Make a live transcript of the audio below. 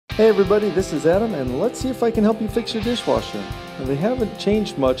Hey everybody, this is Adam, and let's see if I can help you fix your dishwasher. Now, they haven't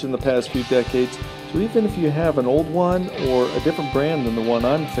changed much in the past few decades, so even if you have an old one or a different brand than the one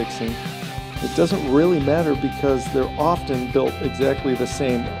I'm fixing, it doesn't really matter because they're often built exactly the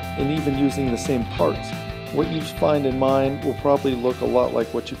same and even using the same parts. What you find in mine will probably look a lot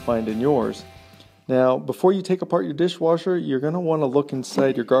like what you find in yours. Now, before you take apart your dishwasher, you're going to want to look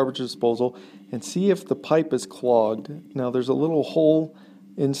inside your garbage disposal and see if the pipe is clogged. Now, there's a little hole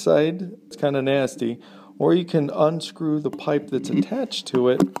inside, it's kind of nasty, or you can unscrew the pipe that's attached to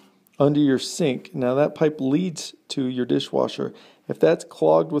it under your sink. Now that pipe leads to your dishwasher. If that's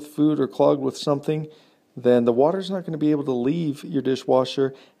clogged with food or clogged with something, then the water's not going to be able to leave your dishwasher,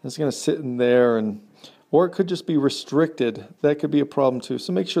 and it's going to sit in there, or it could just be restricted. That could be a problem too,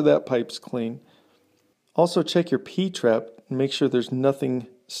 so make sure that pipe's clean. Also check your P-trap and make sure there's nothing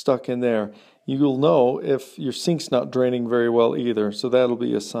stuck in there. You'll know if your sink's not draining very well either, so that'll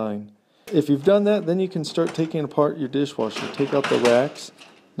be a sign. If you've done that, then you can start taking apart your dishwasher. Take out the racks.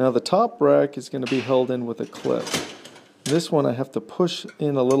 Now the top rack is going to be held in with a clip. This one I have to push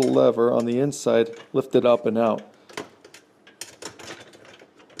in a little lever on the inside, lift it up and out.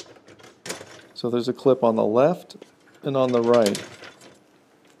 So there's a clip on the left and on the right.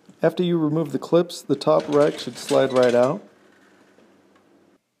 After you remove the clips, the top rack should slide right out.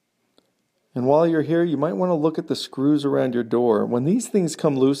 And while you're here, you might want to look at the screws around your door. When these things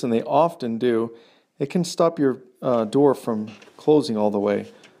come loose, and they often do, it can stop your door from closing all the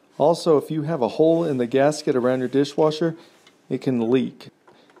way. Also, if you have a hole in the gasket around your dishwasher, it can leak.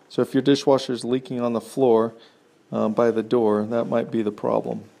 So if your dishwasher is leaking on the floor by the door, that might be the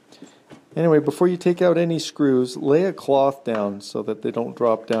problem. Anyway, before you take out any screws, lay a cloth down so that they don't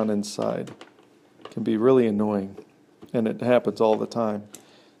drop down inside. It can be really annoying, and it happens all the time.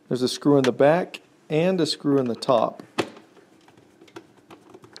 There's a screw in the back and a screw in the top.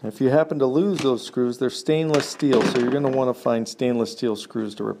 If you happen to lose those screws, they're stainless steel, so you're going to want to find stainless steel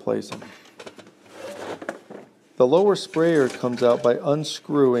screws to replace them. The lower sprayer comes out by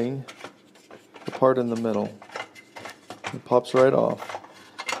unscrewing the part in the middle. It pops right off.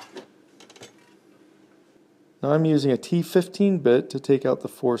 Now I'm using a T15 bit to take out the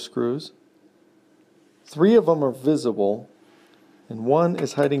 4 screws. 3 of them are visible, and 1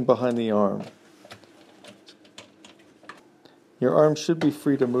 is hiding behind the arm. Your arm should be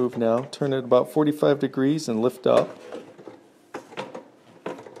free to move now. Turn it about 45 degrees and lift up.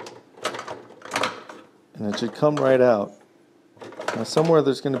 And it should come right out. Now somewhere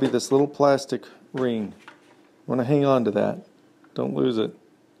there's going to be this little plastic ring. You want to hang on to that. Don't lose it.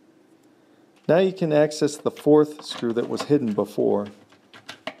 Now you can access the 4th screw that was hidden before.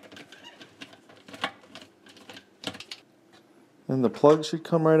 And the plug should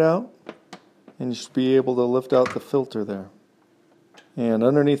come right out, and you should be able to lift out the filter there. And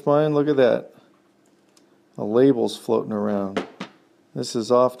underneath mine, look at that. A label's floating around. This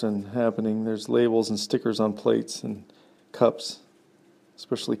is often happening. There's labels and stickers on plates and cups,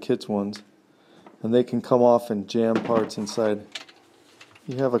 especially kids' ones. And they can come off and jam parts inside.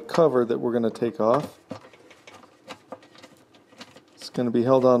 You have a cover that we're going to take off. It's going to be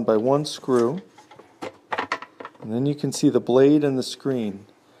held on by 1 screw. And then you can see the blade and the screen.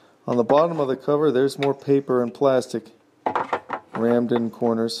 On the bottom of the cover, there's more paper and plastic rammed in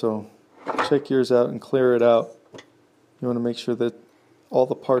corners, so check yours out and clear it out. You want to make sure that all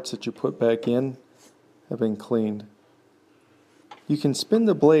the parts that you put back in have been cleaned. You can spin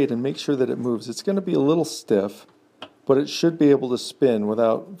the blade and make sure that it moves. It's going to be a little stiff, but it should be able to spin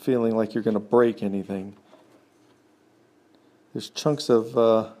without feeling like you're going to break anything. There's chunks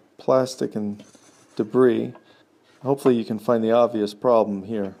of plastic and debris. Hopefully you can find the obvious problem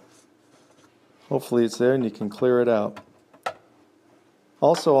here. Hopefully it's there and you can clear it out.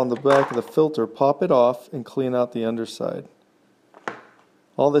 Also on the back of the filter, pop it off and clean out the underside.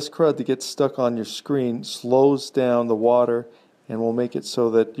 All this crud that gets stuck on your screen slows down the water and will make it so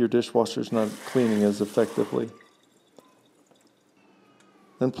that your dishwasher is not cleaning as effectively.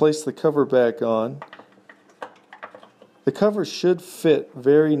 Then place the cover back on. The cover should fit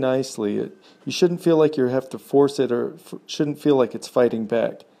very nicely. You shouldn't feel like you have to force it, or shouldn't feel like it's fighting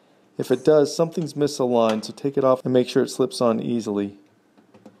back. If it does, something's misaligned, so take it off and make sure it slips on easily.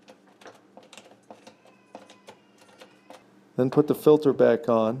 Then put the filter back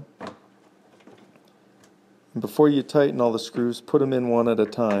on. And before you tighten all the screws, put them in one at a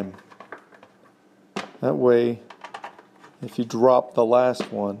time. That way, if you drop the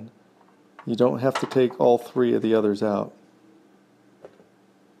last one, you don't have to take all 3 of the others out.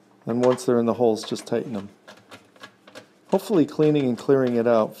 And once they're in the holes, just tighten them. Hopefully cleaning and clearing it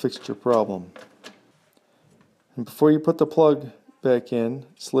out fixed your problem. And before you put the plug back in,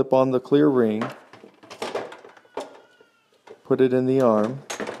 slip on the clear ring, put it in the arm,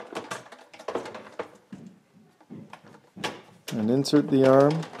 and insert the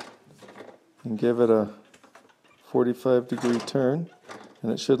arm and give it a 45-degree turn,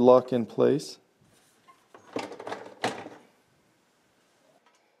 and it should lock in place.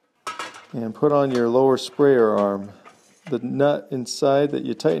 And put on your lower sprayer arm. The nut inside that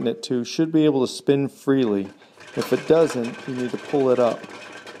you tighten it to should be able to spin freely. If it doesn't, you need to pull it up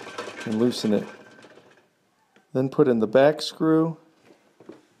and loosen it. Then put in the back screw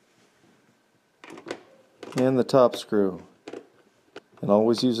and the top screw. And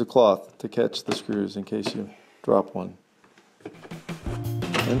always use a cloth to catch the screws in case you drop one.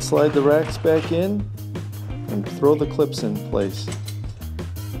 Then slide the racks back in and throw the clips in place.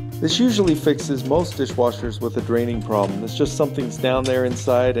 This usually fixes most dishwashers with a draining problem. It's just something's down there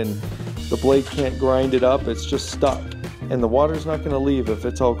inside and the blade can't grind it up, it's just stuck. And the water's not going to leave if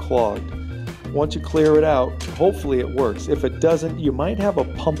it's all clogged. Once you clear it out, hopefully it works. If it doesn't, you might have a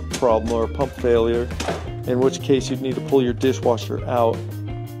pump problem or a pump failure, in which case you'd need to pull your dishwasher out.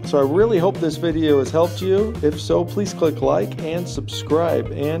 So I really hope this video has helped you. If so, please click like and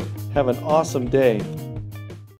subscribe, and have an awesome day.